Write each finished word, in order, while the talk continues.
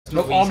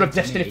No Armour of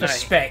Destiny for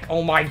Spec.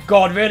 Oh my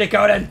god, really,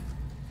 Conan?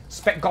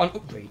 Spec got an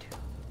upgrade.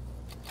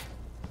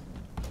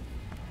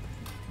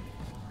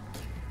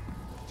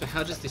 So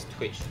how does this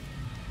Twitch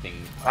thing...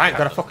 I ain't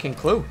got a fucking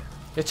clue.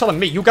 You're telling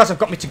me, you guys have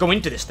got me to go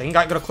into this thing,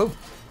 I ain't got a clue.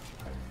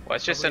 Well,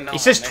 it's just a It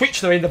says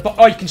Twitch though in the bottom.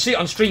 Oh, you can see it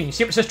on stream. You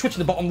see what it says Twitch in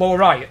the bottom lower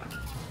right?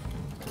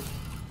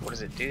 What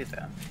does it do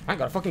then? I ain't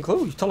got a fucking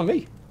clue, you're telling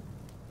me.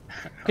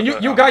 Can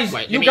you guys,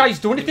 Wait, you guys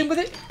do anything with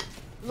it?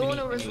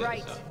 Lorna was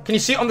right. Can you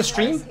see it on the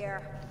stream?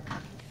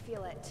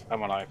 Feel it.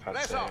 I'm on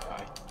iPad, so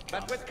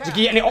Does it give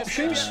you any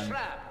options?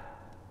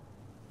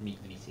 Let me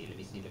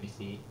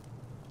see.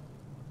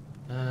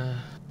 I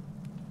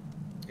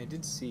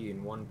did see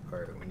in one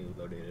part when you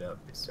loaded it up,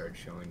 it started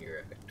showing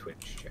your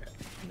Twitch chat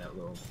in that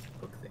little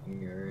book thing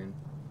you're in.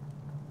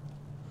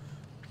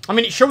 I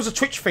mean, it shows a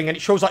Twitch thing and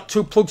it shows like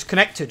 2 plugs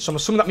connected, so I'm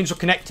assuming that means we're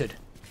connected.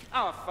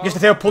 I guess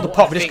if they were pulled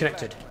apart, we're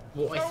disconnected.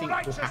 What I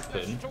think will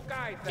happen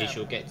is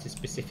you'll get to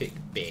specific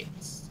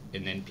bits,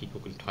 and then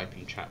people can type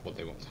in chat what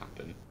they want to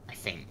happen. I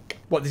think.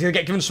 What, they're gonna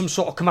get given some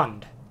sort of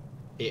command?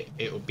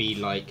 It'll be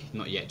like,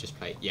 not yet, just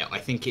play. Yeah, I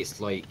think it's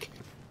like,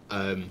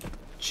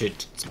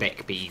 should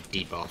Spec be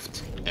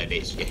debuffed? And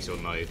it's yes or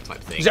no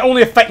type thing. Does it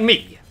only affect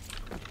me?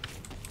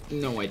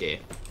 No idea.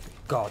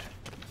 God.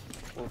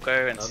 we'll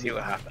go and see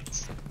what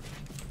happens.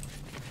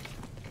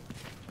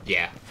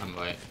 Yeah, I'm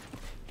right.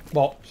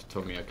 What? She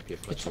told me I could be a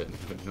flagellant,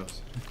 but not.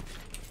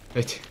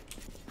 You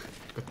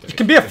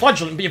can be a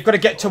flagellant, but you've got to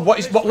get to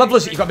what level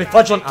is it you've got to be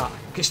flagellant at?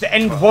 It's the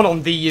end one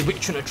on the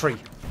Witch Hunter tree.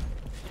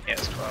 Yeah,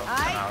 it's 12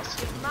 hours.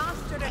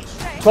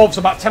 12's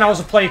about 10 hours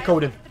of play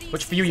coding,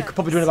 which for you could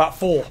probably do in about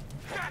 4.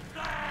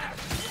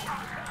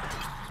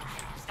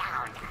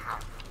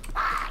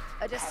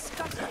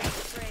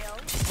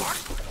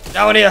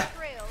 Down here!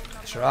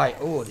 That's right.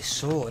 Oh, this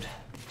sword.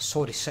 This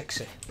sword is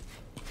sexy.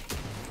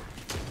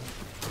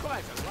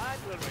 Quite a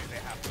library they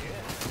have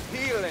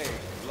here. Healing,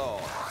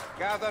 Lord,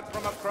 gathered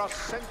from across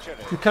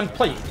centuries. You can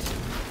play it.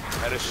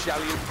 Had a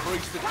Shallian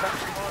priest attached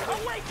to my...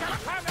 Awake up,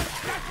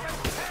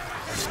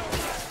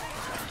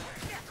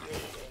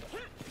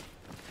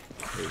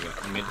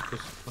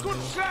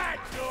 Good shot,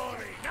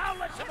 Dory! Now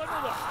let's have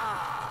another.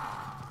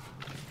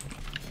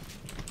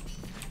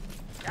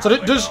 So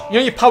does, you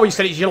know your power, you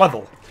said it's your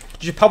level.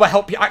 Does your power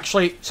help you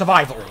actually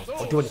survive or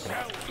do anything?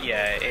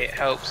 Yeah, it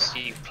helps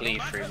you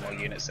plead through more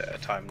units at a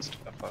time and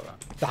stuff like that.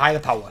 The higher the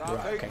power,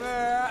 right, okay.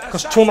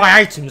 Because 2 of my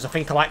items, I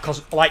think, are like,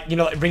 you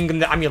know, like ring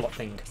and the amulet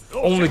thing.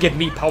 Only give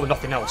me power,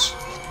 nothing else.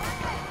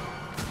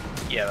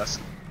 Yeah, that's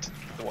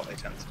what they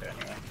tend to do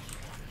anyway.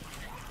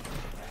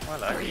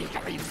 Hello.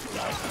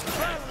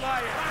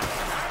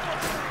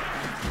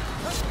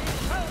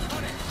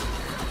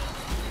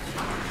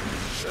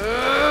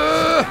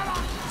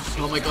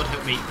 Oh my god,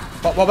 help me.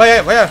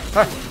 Where? Where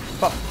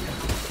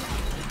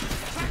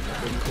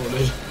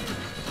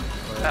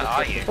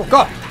are you? Oh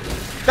god!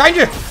 Behind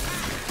you!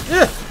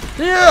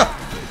 Yeah!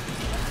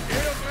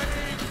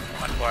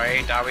 Don't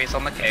worry, Darby's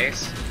on the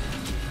case.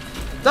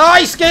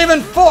 Die,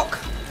 Skaven! Fuck!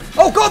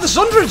 Oh god, there's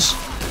hundreds!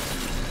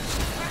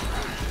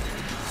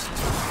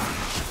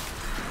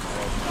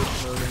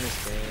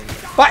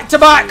 Back to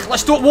back!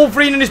 Let's do what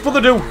Wolverine and his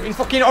brother do in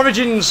fucking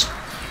Origins!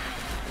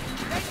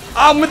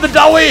 I'm with the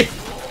Dowie!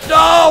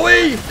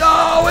 Dowie!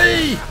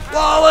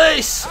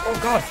 Wallace! Oh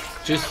god.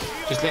 Just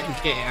let him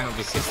get it out of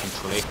his system,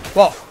 Trolley.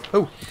 What?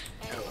 Who?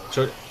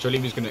 Trolley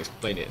was going to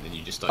explain it, and then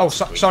you just Oh,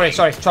 sorry,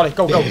 Charlie,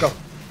 go. It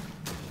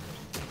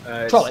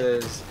Trolley.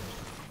 says,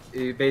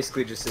 it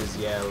basically just says,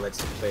 yeah,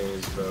 let's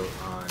players vote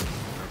on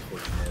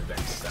unfortunate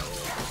events that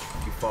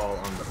will befall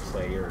on the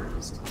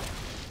players.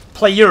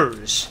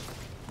 Players.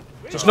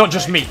 So it's not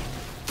just me.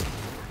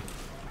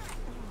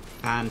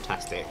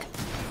 Fantastic.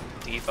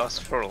 Debuffs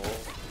for all.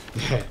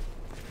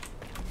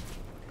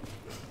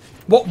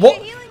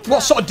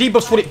 What sort of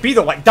debuffs would it be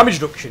though? Like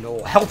damage reduction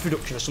or health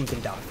reduction or something,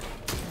 Dan?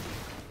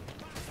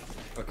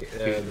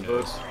 Okay, the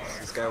votes,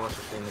 this guy wants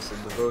to say this,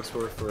 the votes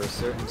were for a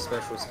certain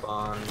special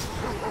spawn,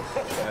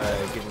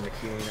 given the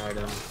queuing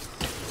item.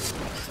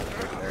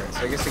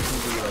 So I guess it can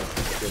be like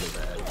good or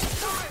bad.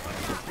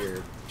 If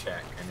your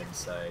chat kind of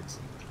decides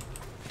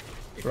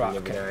if Right, you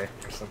live okay. or die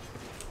or something.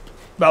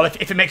 Well,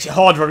 if it makes it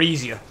harder or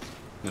easier.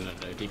 No,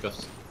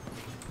 debuffs.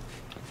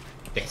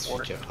 Best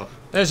feature. Oh.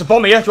 There's a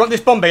bomb here. Do you want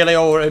this bomb, Bailey,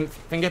 or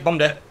finger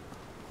bombed it?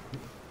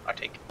 I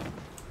take it.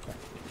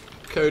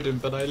 Coden,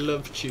 but I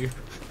loved you.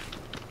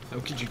 How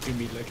could you do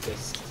me like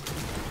this?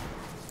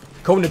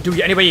 Conan, do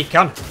it any way you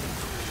can.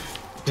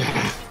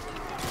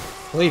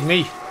 Believe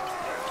me.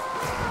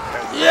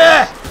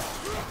 Yeah!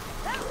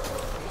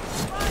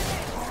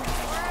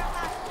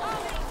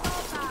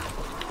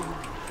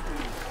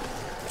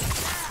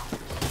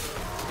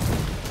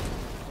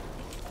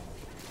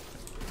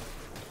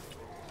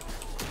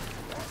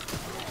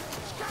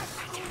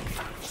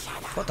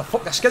 What the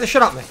fuck? That scared the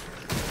shit out of me.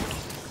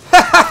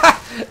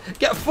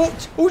 Get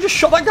fucked. Who just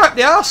shot that guy up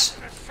the ass?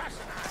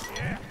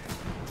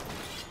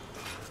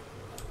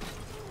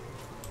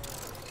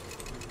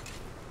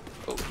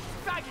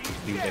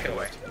 You take it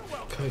away.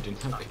 Coden,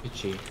 how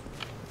could you?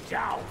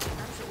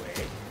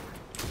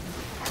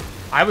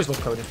 I was low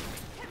coding.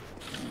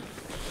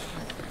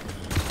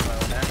 Well,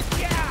 then.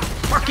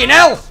 Fucking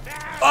hell!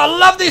 Oh, I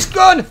love this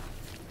gun!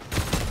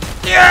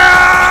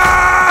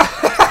 Yeah!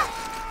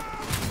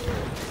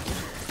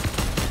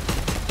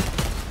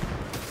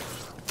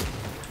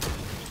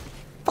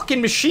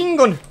 Fucking machine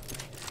gun!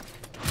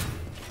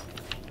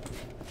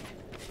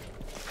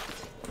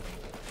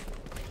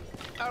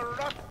 A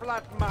rock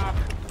flat map.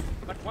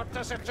 But what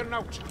does it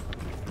denote?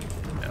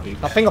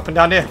 That thing up and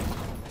down here.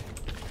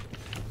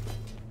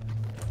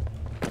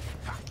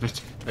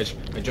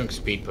 A junk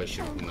speed push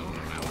should be normal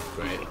now.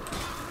 Great.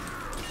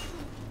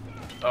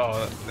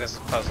 Oh, there's a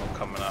puzzle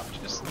coming up.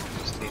 Just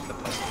leave the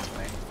puzzle to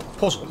me.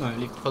 Puzzle. No,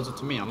 leave the puzzle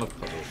to me. I love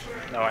puzzles.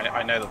 No,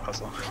 I know the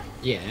puzzle.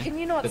 Yeah. Can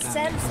you not but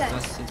sense it?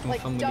 it's more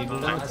Like fun when you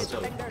dumb learn fingers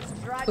puzzle.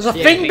 dragging. There's a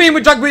thing being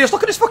with Jaguars.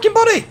 Look at this fucking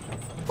body!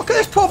 Look at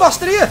this poor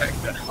bastard here!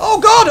 Oh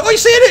god! Oh, you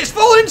seeing it? It's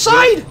falling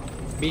inside!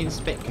 Me and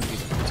Spec can do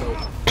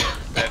so.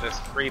 There's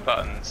 3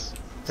 buttons.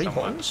 3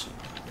 somewhere. buttons?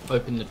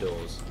 Open the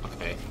doors.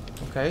 Okay.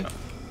 Okay.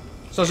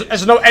 So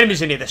there's no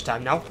enemies in here this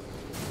time now?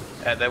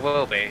 There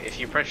will be. If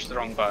you press the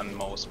wrong button,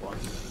 more will spawn.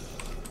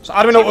 So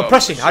how do we know what we're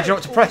pressing? How do you know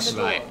what to press?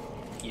 Right.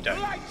 You don't.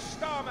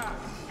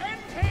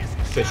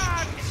 Fish.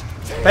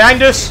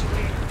 Behind us!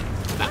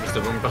 That was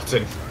the wrong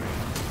button.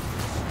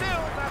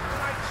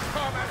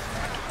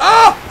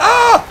 Oh!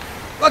 Oh!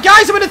 Well,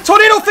 guys, I'm in a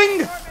tornado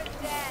thing!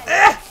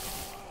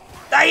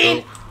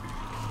 Dying!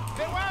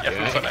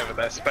 Yeah, put over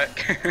there,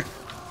 Spec.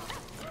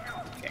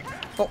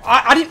 Oh,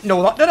 I didn't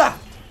know that, did I?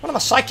 What am I,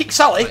 Psychic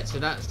Sally? Right, so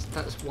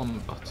that's one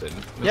button.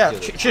 What's Yeah, the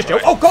other? cheers, Joe.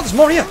 Oh god, there's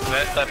more here!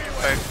 They're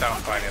both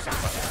down by the other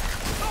button.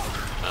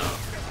 Oh.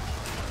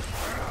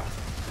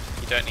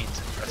 You don't need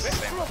to press the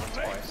same button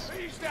twice.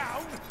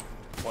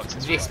 Once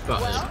it's This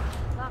button.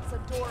 That's a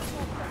door open.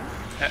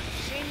 that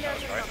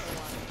There's was right. another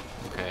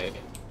one. Okay.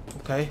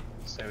 Okay.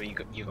 So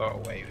you got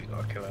away. We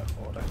got to kill her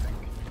forward, I think.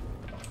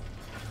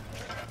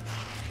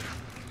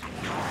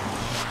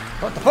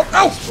 What the fuck?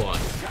 Oh! This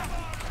one.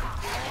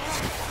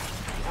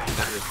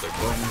 That was the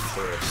wrong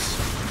choice.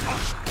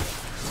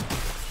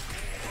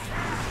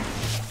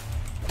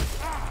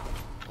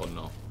 Or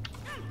not.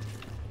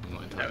 I'm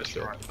not entirely was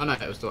sure. right. Oh no,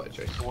 it was the right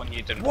choice. The one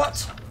you didn't.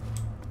 What?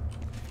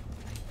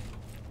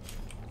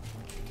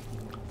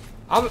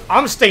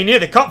 I'm staying here.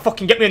 They can't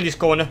fucking get me in this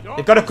corner.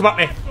 They've got to come at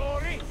me.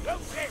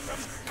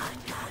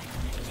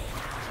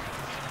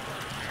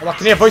 Oh, I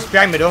can hear a voice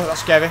behind me though.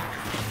 That's scary.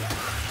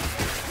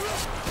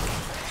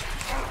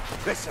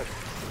 Listen.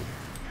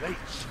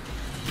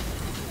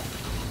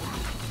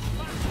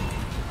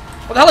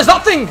 What the hell is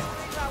that thing?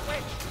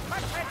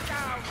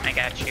 I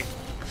got you.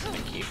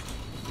 Thank you.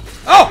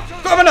 Oh,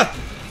 Governor!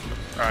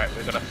 Alright,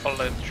 we've got to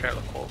follow the trail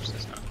of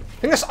corpses now. I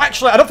think that's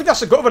actually. I don't think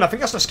that's a Governor. I think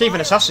that's an escaping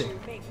assassin.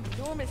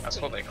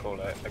 That's what they call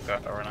it, the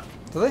gut runner.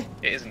 Do they?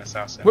 It is an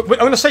assassin. I'm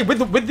gonna say with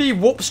the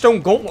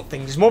warpstone gauntlet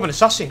thing, he's more of an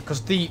assassin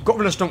because the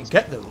Governors don't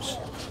get those.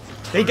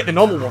 They get the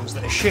normal ones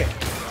that are shit.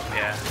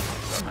 Yeah.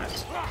 So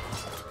nice.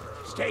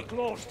 Stay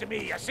close to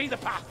me. I see the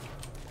path.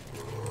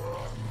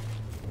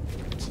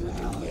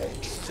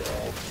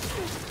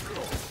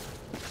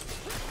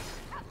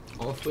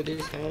 Off with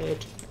his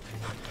head.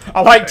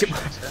 I liked it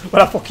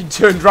when I fucking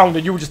turned round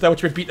and you were just there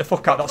to beat the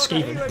fuck out of that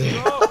skeeving.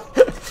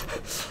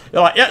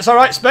 You're like, yeah, it's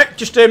alright, Spec,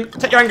 just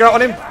take your anger out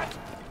on him.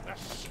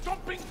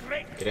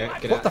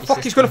 What the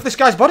fuck is going on for this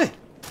guy's body?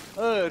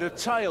 Heard a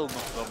tale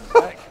not long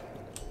back.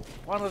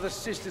 One of the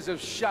sisters of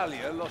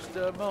Shalia lost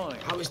her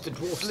mind. How is the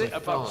dwarf Slit so a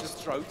bunch of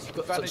fast? throats He's and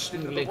got such vanished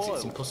into strong the legs, it's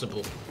wild.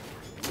 impossible.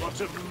 What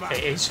a man.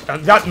 It is.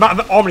 And that amount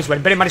of armour he's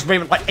wearing, Benny Man is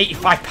wearing like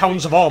 85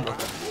 pounds of armour.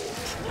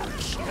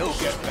 He'll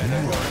get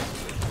better.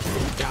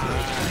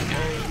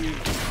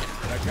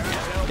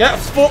 Get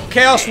fucked,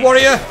 Chaos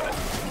Warrior!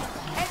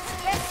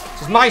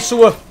 This is my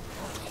sewer.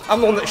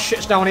 I'm the one that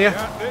shits down here.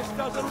 This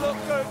doesn't look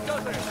good,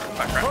 does it?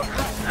 Background.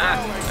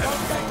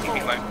 Keep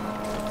it low.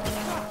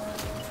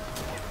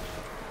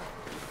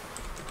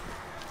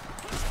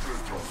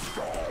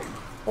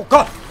 Oh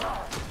god!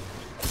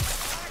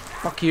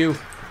 Fuck you.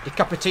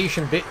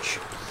 Decapitation, bitch.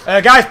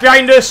 Guys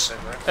behind us!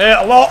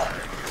 A lot!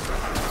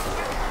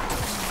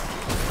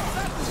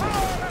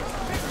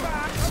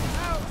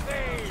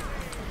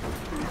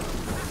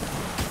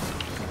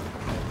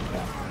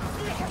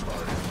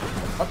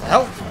 What the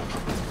hell?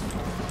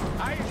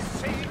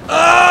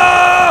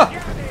 Ah!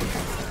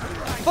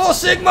 4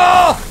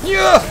 Sigma!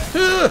 Yeah!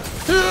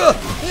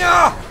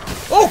 Yeah!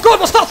 Oh god,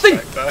 what's that thing?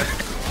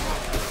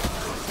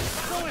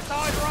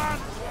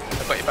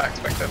 I've got your back,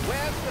 Spectre.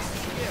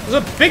 There's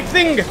a big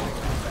thing!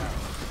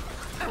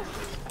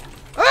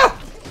 Ah!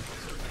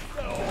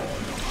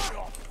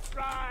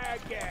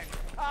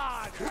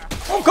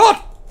 Oh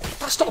god!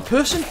 That's not a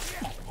person!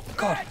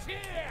 God.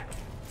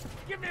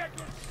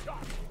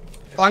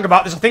 Oh, hang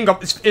about, there's a thing up.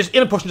 There's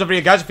inner potions over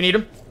here, guys, if you need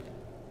them.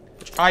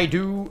 Which I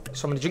do.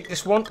 So I'm going to drink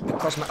this one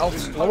because my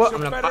health's lower.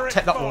 I'm going to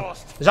take that one.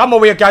 There's ammo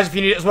here, guys, if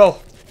you need it as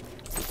well.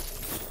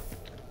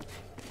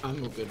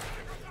 I'm all good.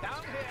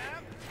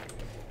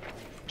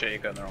 Jay, you're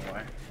going the wrong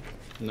way.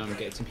 No, I'm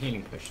getting some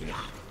healing potions.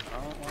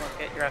 Oh, well,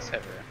 get your ass over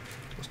here.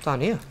 What's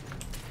down here?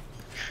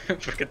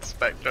 Freaking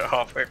Spectre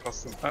halfway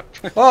across the map.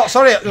 Oh,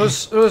 sorry, there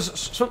was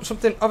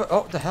something. Oh,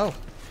 what the hell?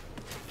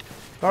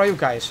 Where are you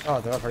guys?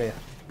 Oh, they're over here.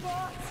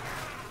 Boss,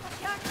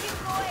 I can't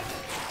keep going.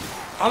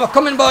 I'm a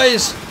coming,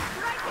 boys.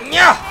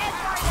 Yeah.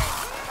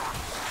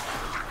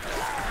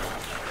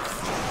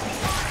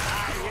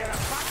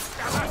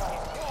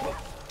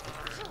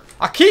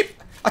 I keep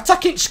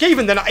attacking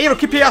Skaven, then I hear a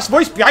creepy ass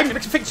voice behind me. It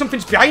makes me think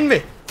something's behind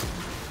me.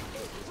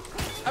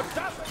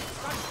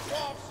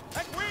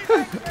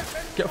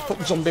 Get a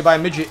fucking zombie by a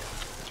midget.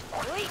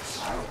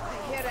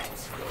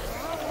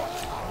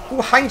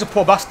 Who hangs a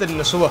poor bastard in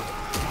the sewer?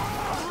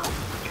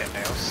 Get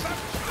nails.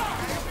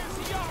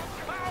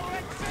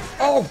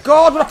 Oh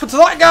god, what happened to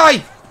that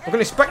guy? We're gonna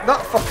inspect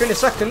that fucker in a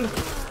second.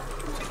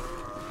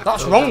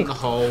 That's wrong. The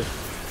hole.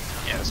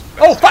 Yes.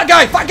 Oh, fat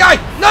guy!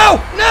 No!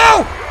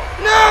 No!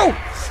 No!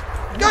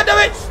 God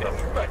damn it!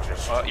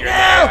 Well, you're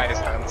No! in the guy's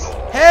hands.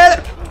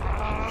 Help!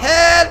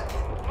 Help!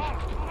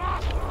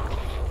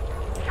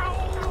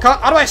 I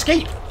can't. How do I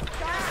escape?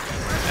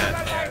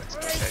 Yeah, it's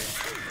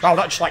okay. Wow,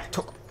 that just like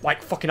took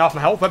like fucking half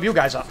my health. Where are you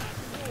guys at?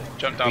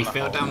 Jump down We the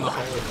fell hole. down the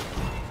hole.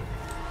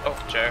 Oh,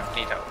 Joe,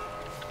 need help.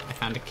 I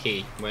found a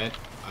key. Where?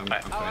 I'm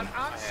fine.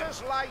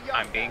 Answers lie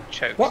I'm being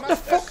choked. What the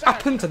fuck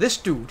happened to this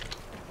dude?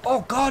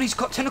 Oh god, he's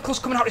got tentacles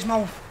coming out his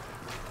mouth.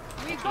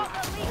 We've got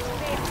the leak,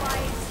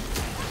 baseline.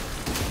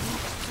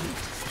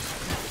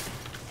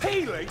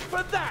 Healing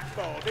for that,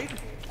 Baldy.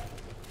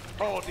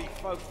 Baldy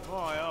folk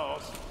my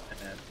arse.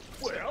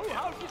 Well,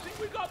 how do you think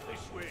we got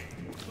this way?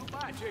 Too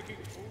bad taking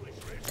foolish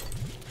risks.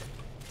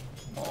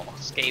 More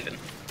Skaven.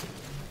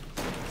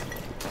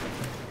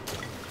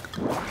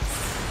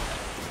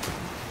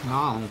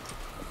 No.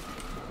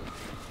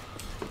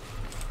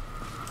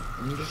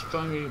 I'm just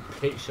trying to eat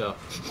pizza.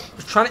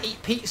 He's trying to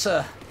eat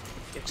pizza.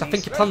 Because I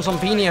think he plans on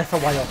being here for a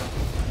while.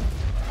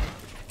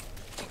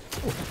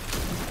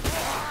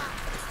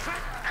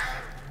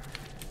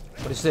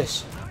 What is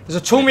this?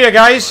 There's a tomb here,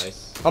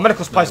 guys. Oh,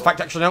 medical supplies, in fact,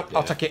 actually, no.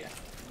 I'll take it.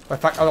 In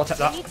fact, I'll take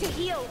that. Need to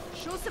heal.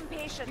 Show some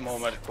patience. More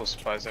medical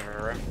supplies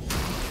everywhere.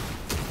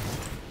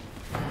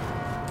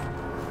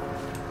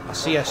 I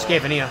see a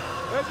Skaven here.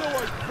 There's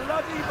always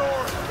bloody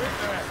more in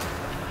there.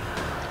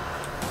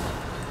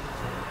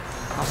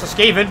 That's a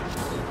Skaven.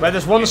 Where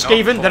there's one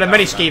Skaven, there are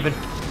many Skaven.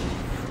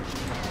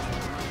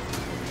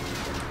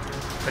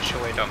 Push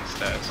your way down the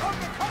stairs.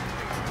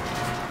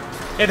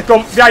 Here they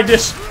come, behind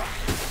us.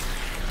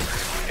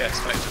 Yeah,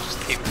 Spectre, just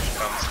keep pushing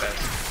down the stairs.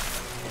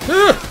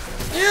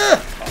 Yeah.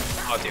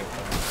 I'll deal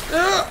with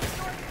them.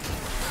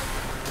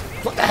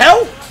 What the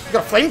hell? You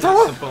got a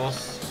flamethrower? The boss.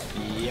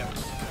 Yep.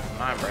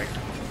 I'm break.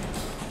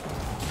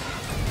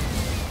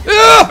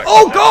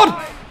 Oh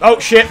god! Oh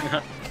shit.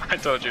 I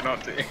told you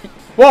not to.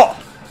 What?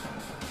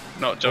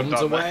 Not jump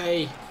Bombs down there.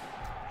 away.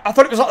 I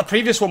thought it was like the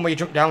previous one where you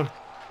jumped down.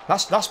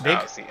 That's big.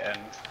 That was the end.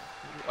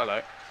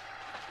 Hello.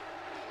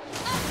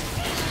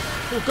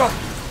 Oh god.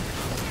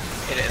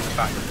 Hit it in the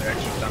back for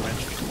extra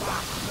damage.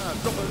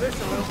 Drop of this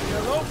and we'll be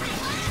alone.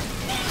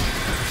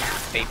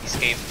 Baby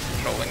Skaven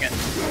controlling it.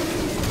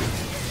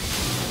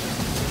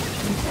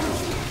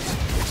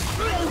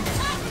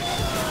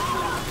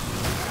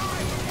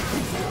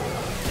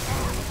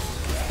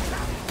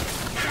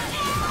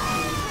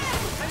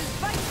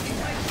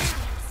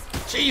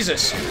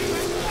 Jesus.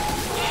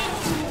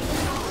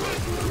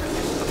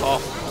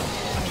 Oh,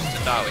 I'm just a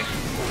Dawi.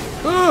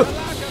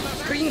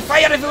 Green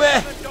fire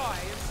everywhere.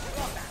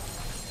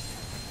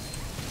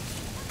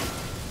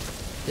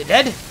 They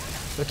dead?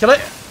 We kill it?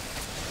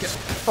 Get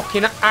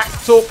fucking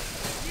act up,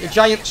 you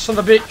giant son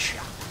of a bitch.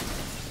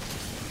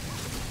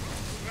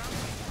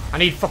 I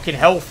need fucking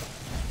health.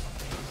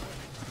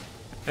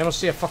 Anyone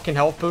see a fucking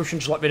health potion?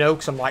 Just let me know,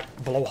 because I'm like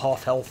below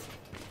half health.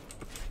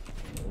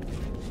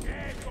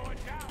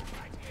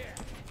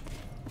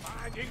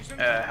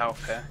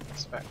 Health here.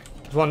 Spec.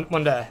 There's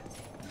one there.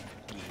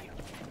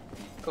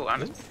 Oh,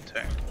 and it's two.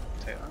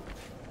 Take that.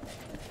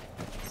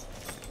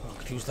 Oh, I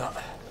could use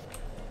that.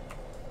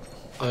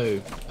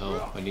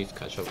 Oh, I need to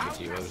catch up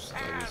with you. I was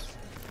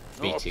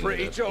beating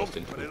pretty the job, boss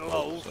into but the it'll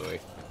hole, hold. sorry.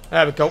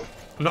 There we go.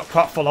 I'm not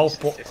quite full health,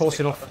 but close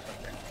enough.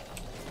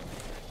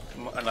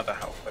 Another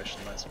health potion,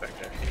 then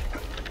Spectre.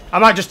 I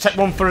might just take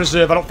one for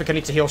reserve. I don't think I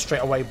need to heal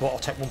straight away, but I'll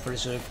take one for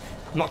reserve.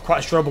 I'm not quite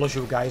as durable as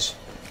you guys.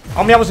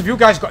 How many hours have you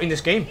guys got in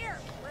this game?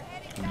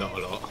 Not a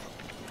lot.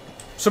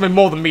 Something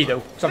more than me though,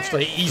 because I'm still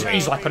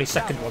he's like on his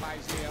second one.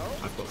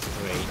 I've got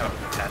 3. Oh,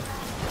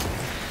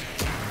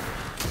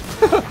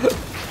 10.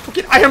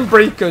 Fucking Iron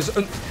Breakers.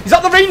 Is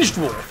that the ranged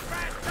wolf?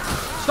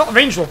 It's not the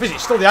ranged wolf, is it?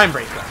 It's still the Iron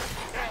Breaker.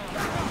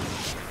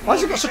 Why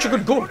has he got such a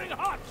good gun?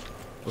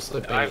 What's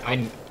the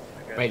Bailey?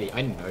 Bailey,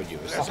 I know you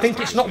were I think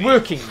it's not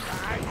working.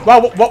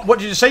 Well, what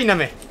did you say,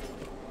 Nemi?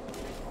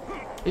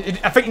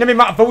 I think Nemi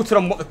might have voted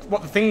on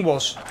what the thing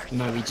was.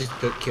 No, we just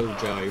put kill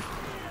Joe.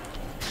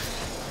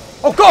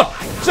 Oh god!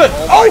 Sir!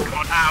 Oh!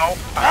 God, ow!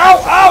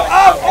 Ow! Ow!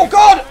 Ow! Oh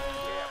god!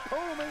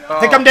 I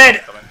think I'm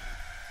dead.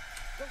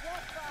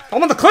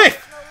 I'm on the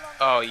cliff!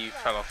 Oh, you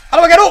fell off. How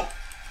do I get up?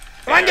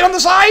 Am I get on the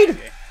side?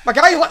 My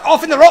guy's like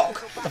off in the rock.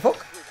 What the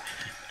fuck?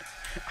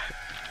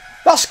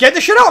 That scared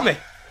the shit out of me.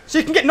 So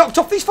you can get knocked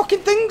off these fucking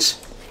things?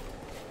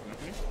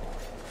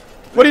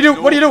 What do you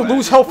do? What do you do?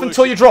 Lose health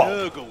until you drop?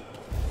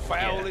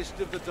 Foulest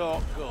of the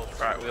dark gods.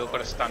 Right, we all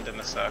got to stand in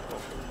the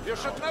circle. You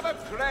should never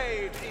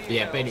grade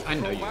Yeah, Benny, I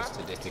know you're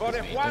sadistic but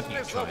as if me. one Don't you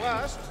is the try and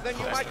worst, then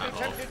you cross might be that off.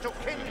 tempted to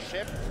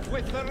kinship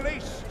with the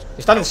least.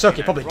 You stand in the circle,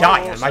 you probably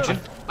die, I imagine.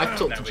 I've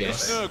talked to we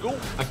Jess. Nurgle,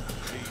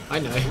 I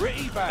know.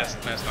 pretty bad.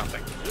 There's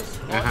nothing.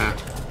 Uh-huh.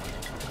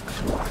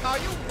 Are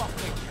you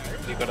mocking me?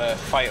 You got to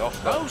fight off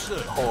the No, sir.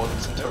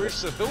 hordes until There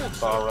is the the thought,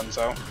 bar runs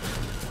out.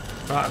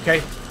 Right,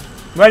 okay.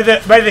 Where do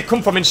they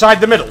come from? Inside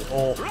the middle?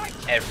 Or...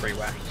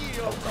 Everywhere.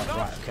 Oh god,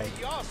 right, okay.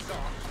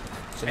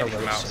 So Maybe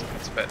nowhere from else.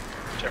 outskirts, but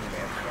generally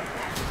everywhere.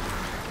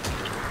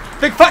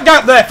 Big fat guy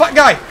up there, fat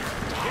guy!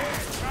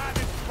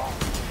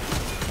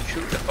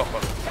 Shoot the fuck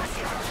up.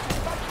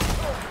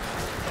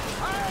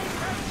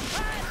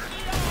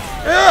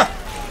 Yeah!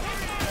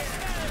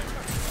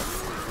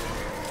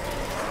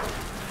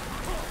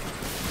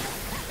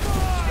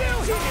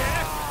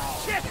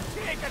 Just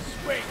take a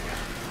swing.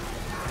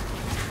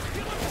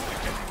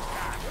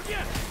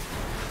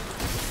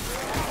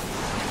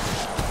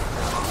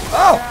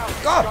 Oh,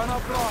 god!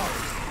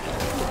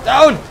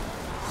 Down!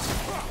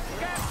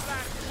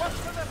 What's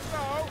for the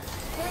throw?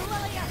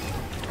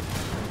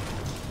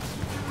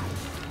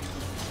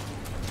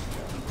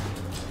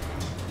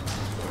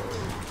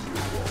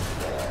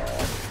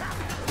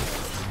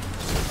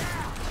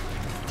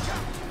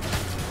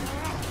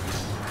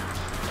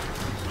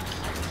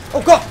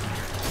 Oh god!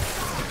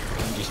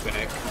 Behind you,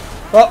 Spec.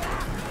 What?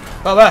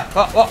 Oh, where?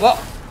 What?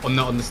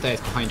 On the stairs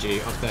behind you,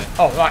 up there.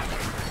 Oh, right.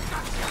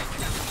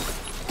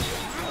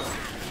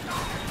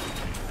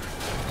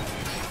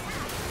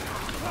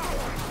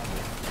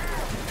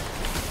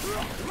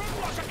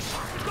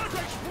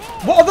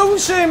 What are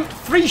those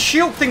three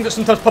shield things that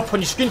sometimes pop up on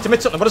your screen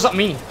intermittently? What does that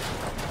mean?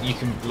 You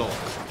can block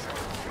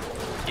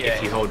Yeah,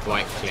 if you hold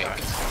right click.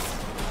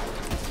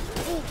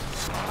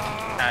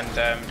 and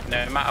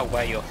no matter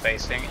where you're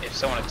facing, if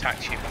someone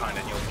attacks you behind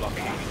and you're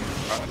blocking, you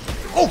can run.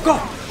 Oh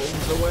god!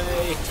 Balls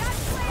away.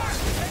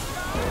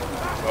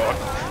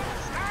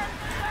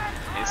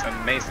 It's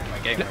amazing my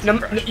game has No,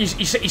 crashed.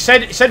 he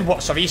said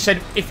what? Sorry, he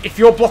said if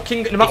you're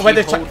blocking, no matter where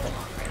they attack,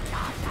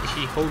 If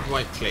you hold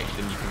right click,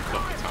 then you can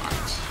block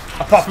attacks.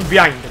 apart from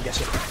behind, I'm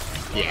guessing.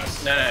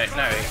 Yes. No.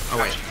 Oh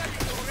wait.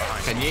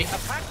 Can you?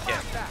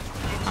 Yeah.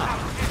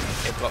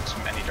 It blocks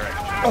from any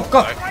direction. Oh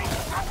god!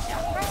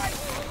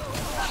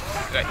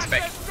 Like,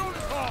 Spec.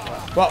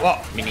 What?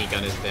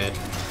 Minigunner's dead.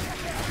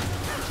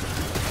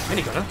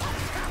 Minigunner?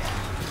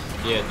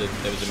 Yeah,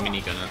 there was a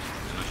minigunner,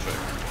 and I shot him.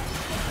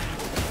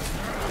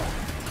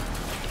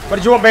 What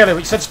did you want, Bailey?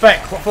 You said Spec.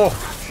 What for? I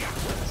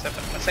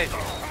saved you.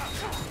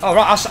 Oh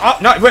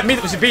right, no, it wasn't me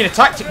that was being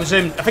attacked. It was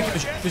I think it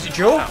was it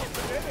Joe? No,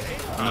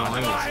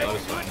 I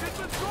was fine.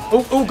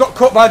 Who got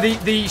caught by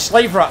the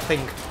slave rat thing?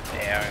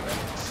 Yeah, I remember.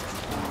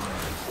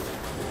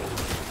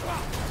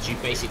 You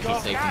basically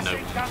saved no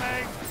one.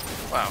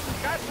 Wow.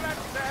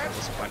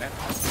 Disappointed.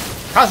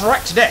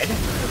 Kazarak's dead.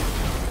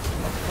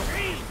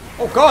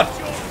 Oh god!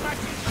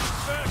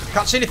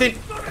 Can't see anything.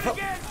 Time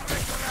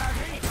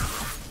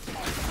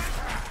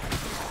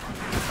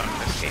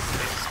to escape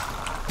this.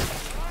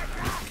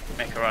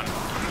 Make a run.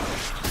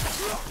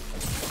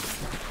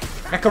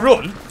 Make a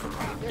run?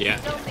 Yeah.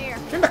 Still there.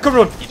 Make a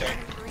run.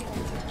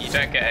 You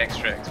don't get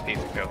extra XP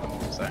to kill them,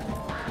 so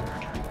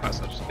might as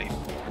well just leave.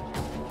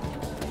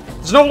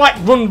 There's no like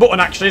run button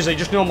actually, is there?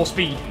 Just normal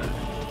speed.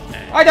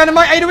 Hi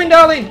Dynamite, how you doing,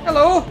 darling?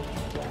 Hello.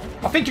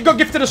 I think you got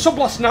gifted a sub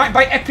last night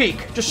by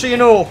Epic, just so you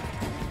know.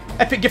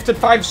 Epic gifted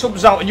 5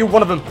 subs out and you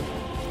one of them.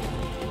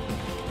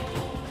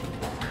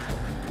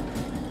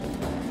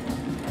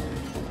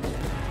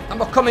 I'm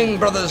a coming,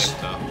 brothers.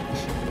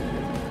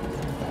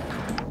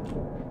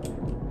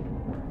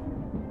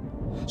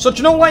 So do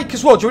you know, like,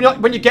 as well, do you know,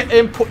 like, when you get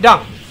put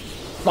down,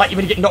 like when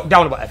you get knocked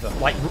down or whatever,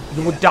 like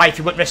you would die if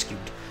you weren't rescued,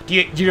 do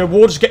your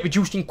rewards get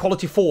reduced in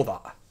quality for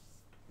that?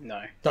 No.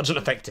 That doesn't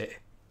affect it.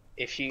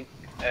 If you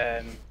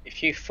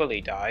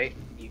fully die,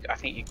 I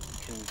think you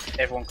can.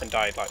 Everyone can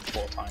die like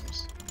 4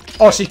 times.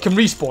 Oh, so you can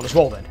respawn as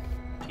well then?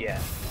 Yeah.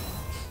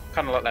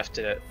 Kind of like Left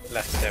 4 Dead,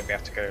 we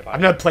have to go like.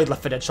 I've never played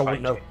Left 4 Dead, so I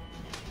wouldn't know.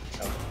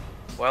 Oh.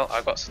 Well,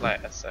 I got Slayer,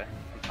 so I'm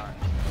fine.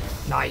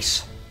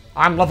 Nice.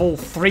 I'm level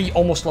 3,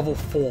 almost level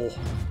 4.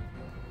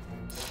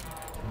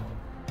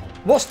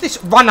 What's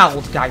this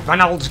Ranald guy?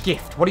 Ranald's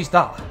gift. What is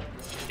that?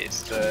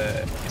 It's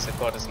a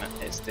god, isn't it?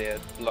 It's the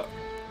luck.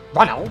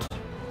 Ranald?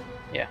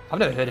 Yeah. I've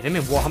never heard of him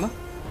in Warhammer.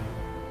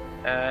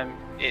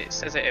 It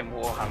says it in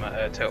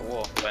Warhammer Total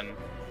War when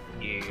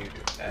you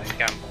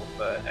gamble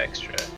for extra